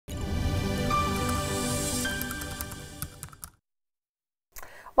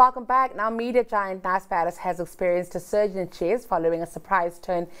Welcome back. Now, media giant Naspers has experienced a surge in shares following a surprise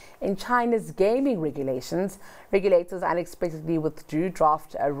turn in China's gaming regulations. Regulators unexpectedly withdrew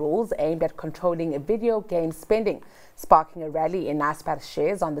draft rules aimed at controlling video game spending, sparking a rally in Naspers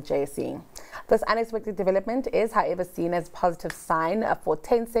shares on the JSE. This unexpected development is, however, seen as a positive sign for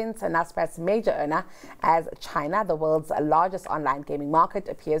Tencent, Naspers' major earner, as China, the world's largest online gaming market,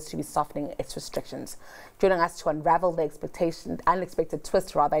 appears to be softening its restrictions. Joining us to unravel the unexpected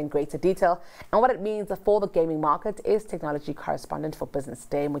twist in greater detail and what it means for the gaming market is technology correspondent for Business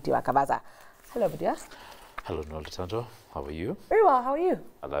Day, Mudiwa Gavaza. Hello, Mudiwa. Hello, Nolitando. How are you? Very well. How are you?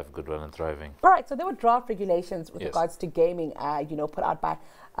 Alive, good, well, and thriving. All right. So there were draft regulations with regards to gaming, put out by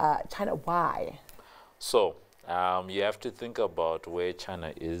China. Why? So you have to think about where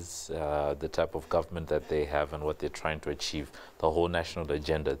China is, the type of government that they have and what they're trying to achieve, the whole national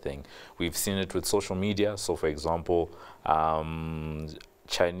agenda thing. We've seen it with social media. So, for example,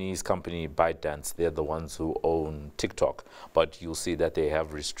 Chinese company ByteDance, they're the ones who own TikTok, but you'll see that they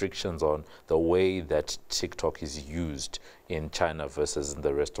have restrictions on the way that TikTok is used in China versus in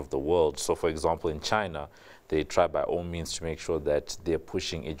the rest of the world. So, for example, in China, they try by all means to make sure that they're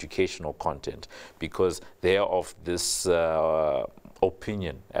pushing educational content because they are of this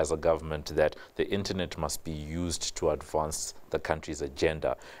opinion as a government that the internet must be used to advance the country's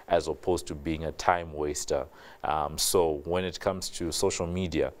agenda as opposed to being a time waster. So when it comes to social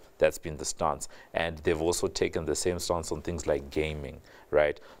media, that's been the stance. And they've also taken the same stance on things like gaming,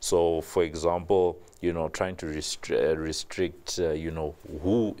 right? So, for example, trying to restrict,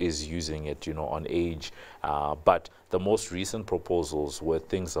 who is using it, on age. But the most recent proposals were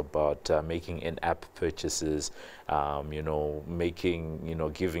things about making in-app purchases,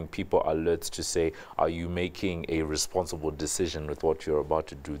 giving people alerts to say, are you making a responsible decision with what you're about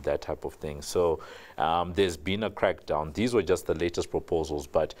to do, that type of thing. So there's been a crackdown. These were just the latest proposals,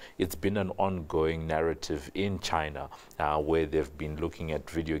 but it's been an ongoing narrative in China where they've been looking at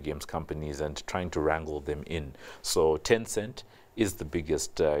video games companies and trying to wrangle them in. So Tencent is the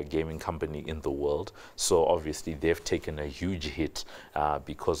biggest gaming company in the world. So obviously they've taken a huge hit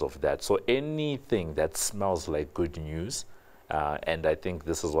because of that. So anything that smells like good news, and I think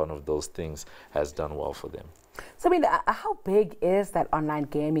this is one of those things, has done well for them. So, I mean, how big is that online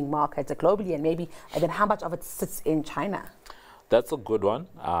gaming market globally, and then how much of it sits in China? That's a good one.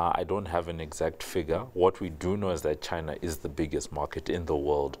 I don't have an exact figure. What we do know is that China is the biggest market in the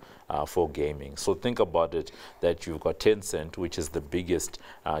world for gaming. So think about it, that you've got Tencent, which is the biggest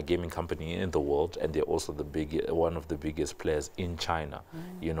gaming company in the world, and they're also one of the biggest players in China,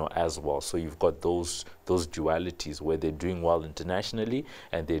 as well. So you've got those dualities where they're doing well internationally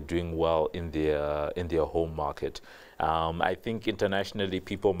and they're doing well in their home market. I think internationally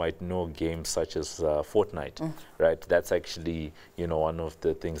people might know games such as Fortnite, right? That's actually, one of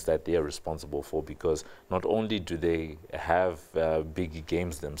the things that they are responsible for, because not only do they have big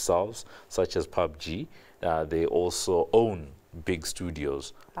games themselves, such as PUBG, they also own big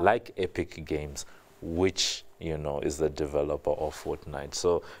studios like Epic Games, which, is the developer of Fortnite.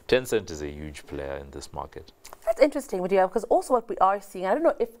 So Tencent is a huge player in this market. That's interesting, Mudiwa, because also what we are seeing, I don't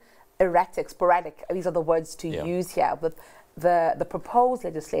know if erratic, sporadic, these are the words to use here, with the proposed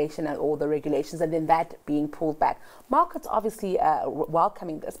legislation or the regulations and then that being pulled back. Markets obviously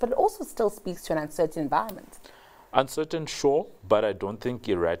welcoming this, but it also still speaks to an uncertain environment. Uncertain, sure, but I don't think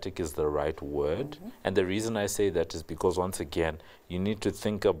erratic is the right word. And the reason I say that is because, once again, you need to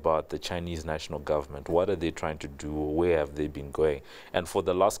think about the Chinese national government. What are they trying to do? Where have they been going? And for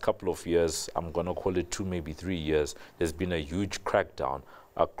the last couple of years, I'm going to call it 2, maybe 3 years, there's been a huge crackdown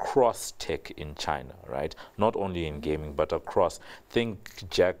across tech in China, right? Not only in gaming, but across. Think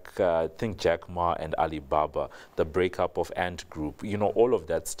Jack Ma and Alibaba, the breakup of Ant Group, all of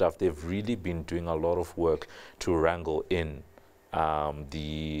that stuff. They've really been doing a lot of work to wrangle in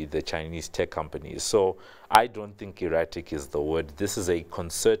the Chinese tech companies. So I don't think erratic is the word. This is a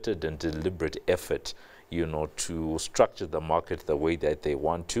concerted and deliberate effort, to structure the market the way that they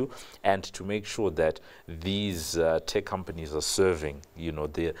want to, and to make sure that these tech companies are serving,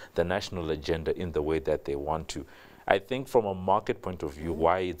 the national agenda in the way that they want to. I think from a market point of view,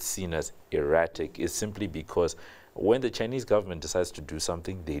 why it's seen as erratic is simply because when the Chinese government decides to do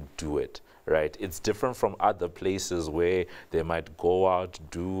something, they do it, right? It's different from other places where they might go out,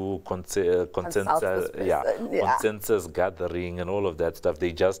 do consensus gathering and all of that stuff.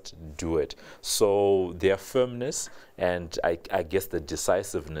 They just do it. So their firmness and I guess the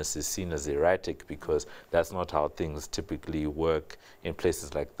decisiveness is seen as erratic, because that's not how things typically work in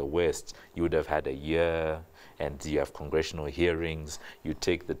places like the West. You would have had a year, and you have congressional hearings. You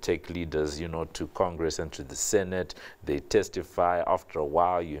take the tech leaders, you know, to Congress and to the Senate. They testify. After a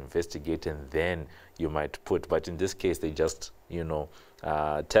while, you investigate, and then you might put. But in this case, they just, you know,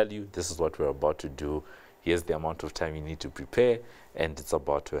 tell you this is what we're about to do. Here's the amount of time you need to prepare, and it's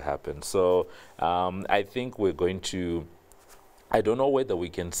about to happen. So I think we're going to, I don't know whether we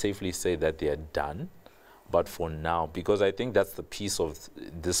can safely say that they are done, but for now, because I think that's the piece of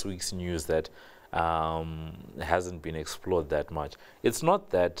this week's news that hasn't been explored that much. It's not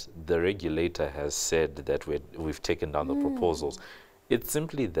that the regulator has said that we've taken down the proposals. It's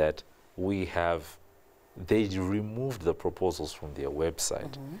simply that they removed the proposals from their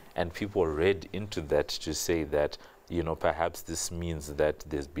website, and people read into that to say that, you know, perhaps this means that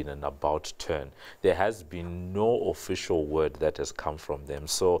there's been an about turn. There has been no official word that has come from them.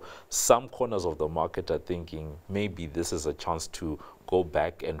 So some corners of the market are thinking maybe this is a chance to go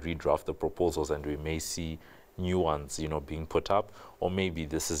back and redraft the proposals, and we may see new ones, you know, being put up, or maybe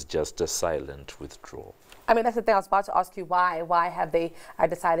this is just a silent withdrawal. I mean, that's the thing I was about to ask you. Why have they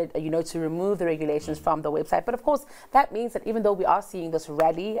decided, you know, to remove the regulations from the website? But of course, that means that even though we are seeing this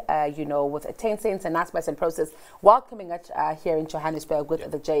rally, you know, with Tencent and Naspers and Process welcoming it here in Johannesburg with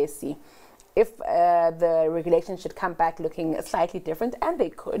the JSC, if the regulations should come back looking slightly different, and they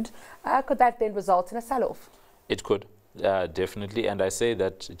could that then result in a sell-off? It could, definitely. And I say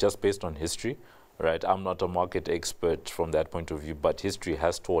that just based on history. Right, I'm not a market expert from that point of view, but history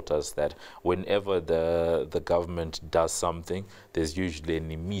has taught us that whenever the government does something, there's usually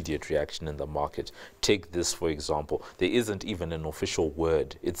an immediate reaction in the market. Take this, for example. There isn't even an official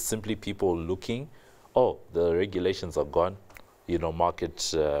word. It's simply people looking, oh, the regulations are gone. You know,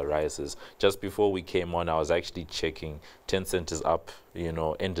 market rises. Just before we came on, I was actually checking. Tencent is up, you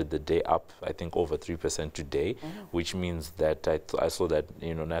know, ended the day up, I think, over 3% today, which means that I saw that,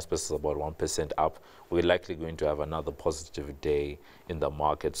 you know, Naspers is about 1% up. We're likely going to have another positive day in the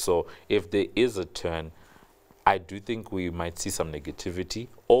market. So if there is a turn, I do think we might see some negativity.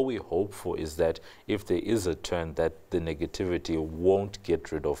 All we hope for is that if there is a turn, that the negativity won't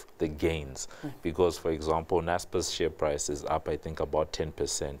get rid of the gains. Because, for example, Naspers share price is up, I think, about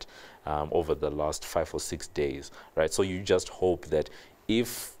 10% over the last 5 or 6 days, right? So you just hope that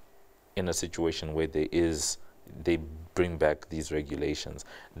if in a situation where they bring back these regulations,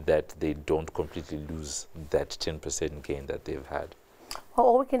 that they don't completely lose that 10% gain that they've had. Well,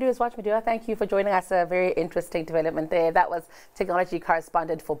 all we can do is watch. Mudiwa, thank you for joining us. A very interesting development there. That was technology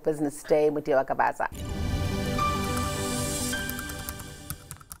correspondent for Business Day, Mudiwa Gavaza.